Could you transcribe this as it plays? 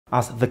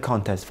As the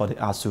contest for the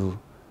Aso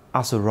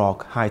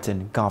Rock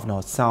heighten,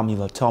 Governor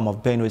Samuel Ortom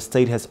of Benue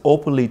State has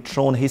openly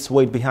thrown his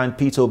weight behind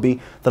Peter Obi,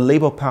 the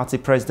Labour Party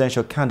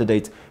presidential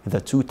candidate in the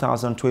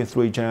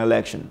 2023 general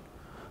election.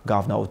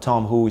 Governor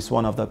Ortom, who is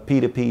one of the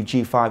PDP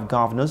G5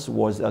 governors,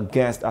 was a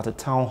guest at a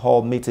town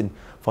hall meeting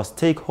for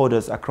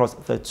stakeholders across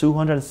the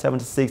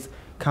 276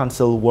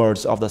 council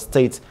wards of the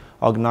state,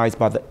 organized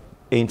by the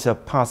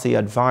Inter-Party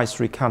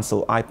Advisory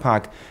Council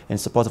 (IPAC) in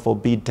support of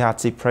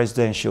Obi's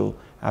presidential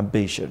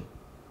ambition.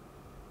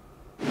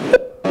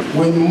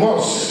 We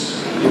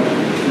must,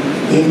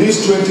 in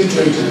this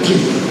 2023,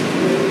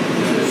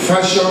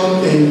 fashion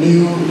a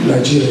new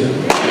Nigeria.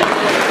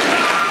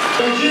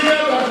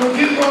 Nigeria that will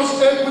give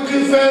us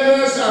equity,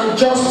 fairness and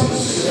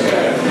justice.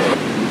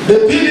 The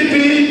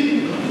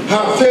PDP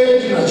have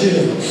failed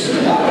Nigerians.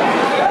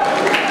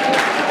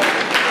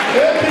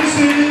 APC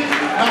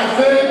have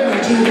failed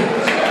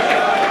Nigerians.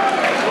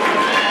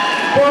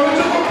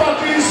 Political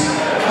parties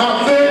have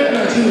failed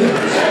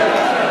Nigerians.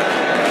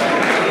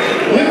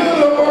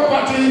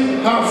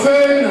 Have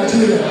failed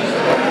Nigeria.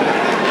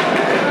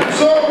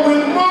 So we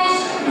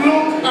must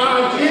look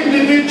at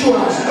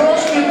individuals,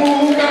 those people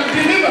who can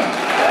deliver.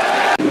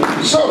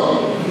 So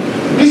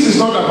this is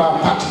not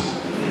about party.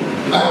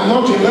 I am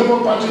not a Labour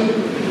Party,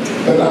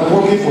 but I'm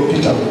working for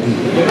Peter Obi.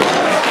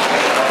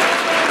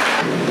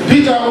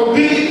 Peter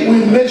Obi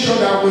will make sure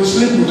that we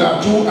sleep with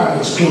our two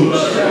eyes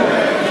closed.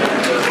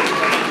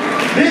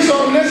 These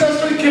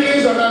unnecessary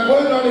killings that are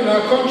going on in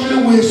our country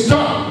will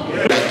stop.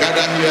 I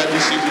gather here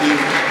this evening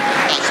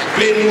as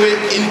Benue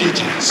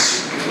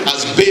indigents,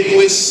 as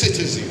Benue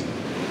citizens,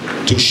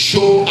 to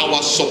show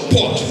our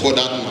support for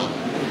that man.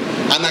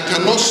 And I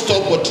cannot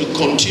stop but to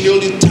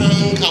continually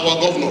thank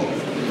our governor,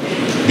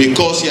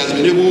 because he has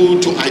been able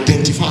to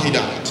identify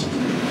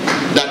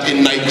that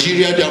in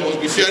Nigeria there must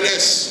be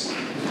fairness,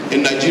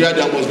 in Nigeria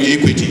there must be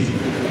equity,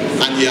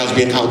 and he has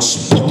been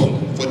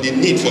outspoken for the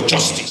need for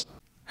justice.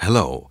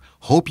 Hello.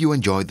 Hope you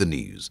enjoyed the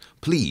news.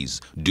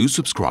 Please do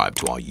subscribe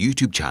to our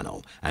YouTube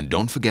channel and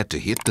don't forget to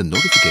hit the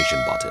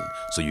notification button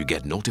so you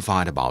get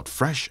notified about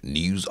fresh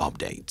news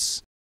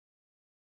updates.